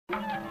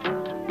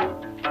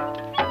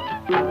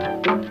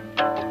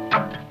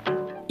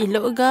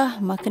Ilogah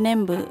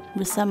Makanembe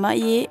bersama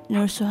Ye,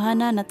 Nur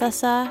Suhana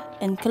Natasa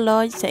dan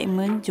Keloy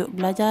segmen Jok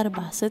Belajar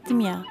Bahasa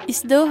TEMIAR.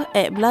 Isdoh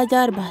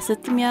belajar Bahasa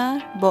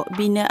TEMIAR, bok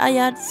bina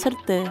ayat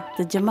serta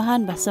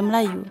terjemahan Bahasa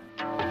Melayu.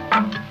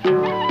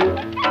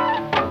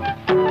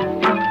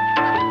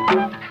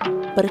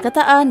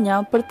 Perkataan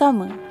yang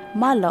pertama,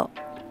 malok,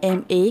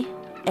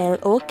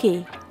 M-A-L-O-K,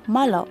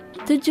 malok.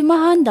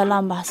 Terjemahan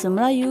dalam Bahasa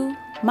Melayu,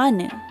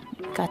 mana?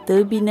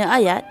 Kata bina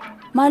ayat,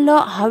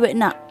 malok hawek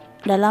nak.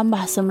 Dalam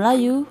Bahasa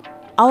Melayu,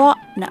 awak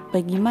nak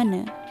pergi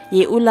mana?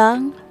 Ye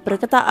ulang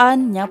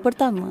perkataan yang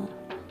pertama,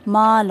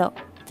 malok.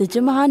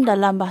 Terjemahan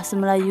dalam Bahasa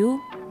Melayu,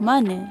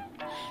 mana?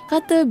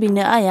 Kata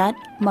bina ayat,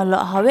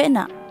 malok hawek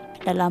nak.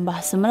 Dalam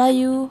Bahasa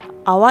Melayu,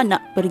 awak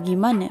nak pergi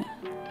mana?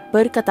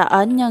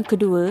 Perkataan yang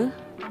kedua,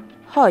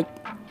 hoj,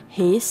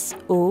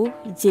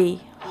 H-O-J,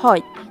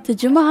 hoj.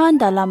 Terjemahan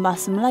dalam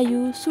Bahasa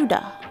Melayu,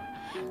 sudah.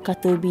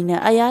 Kata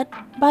bina ayat,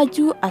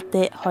 baju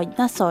atek hoj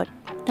nasot.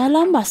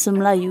 Dalam Bahasa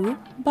Melayu,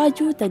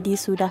 baju tadi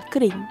sudah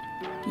kering.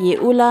 Ye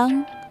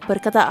ulang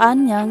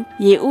perkataan yang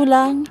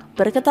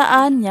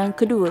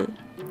kedua,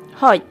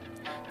 hoj.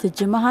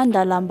 Terjemahan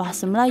dalam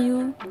Bahasa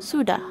Melayu,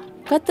 sudah.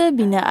 Kata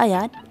bina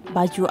ayat,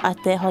 baju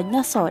atek hoj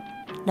nasot.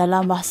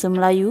 Dalam Bahasa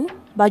Melayu,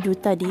 baju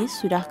tadi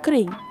sudah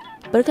kering.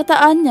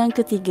 Perkataan yang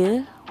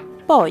ketiga,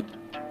 poj,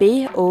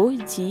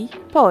 P-O-J,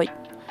 poj.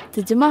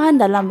 Terjemahan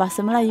dalam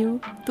Bahasa Melayu,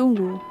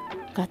 tunggu.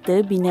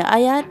 Kata bina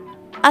ayat,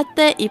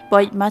 atek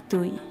ipoj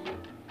matui.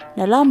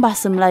 Dalam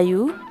Bahasa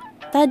Melayu,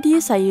 tadi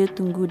saya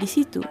tunggu di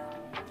situ.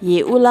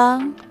 Ye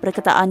ulang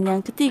perkataan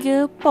yang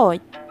ketiga, poj.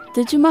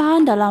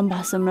 Terjemahan dalam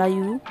Bahasa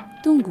Melayu,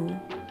 tunggu.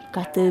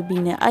 Kata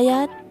bina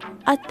ayat,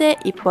 atek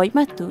ipoj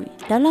matui.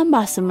 Dalam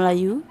Bahasa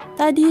Melayu,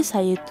 tadi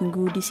saya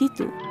tunggu di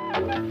situ.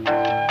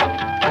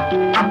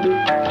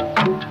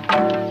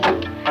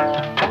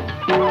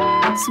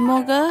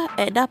 Semoga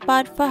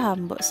dapat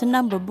faham bok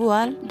senang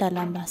berbual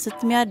dalam Bahasa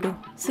TEMIAR.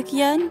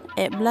 Sekian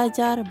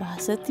belajar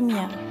Bahasa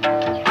TEMIAR.